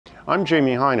I'm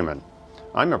Jamie Hyneman.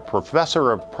 I'm a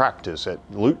professor of practice at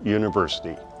LUT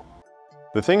University.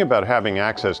 The thing about having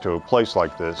access to a place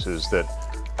like this is that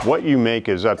what you make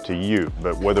is up to you,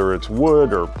 but whether it's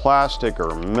wood or plastic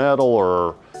or metal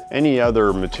or any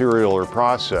other material or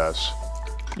process,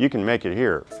 you can make it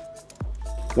here.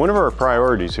 One of our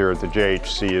priorities here at the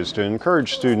JHC is to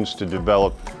encourage students to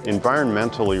develop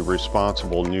environmentally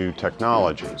responsible new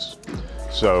technologies.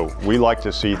 So we like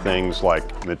to see things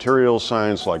like material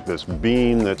science, like this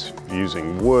beam that's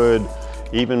using wood,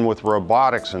 even with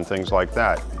robotics and things like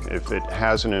that. If it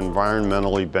has an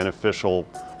environmentally beneficial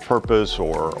purpose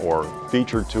or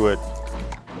feature to it,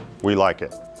 we like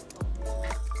it.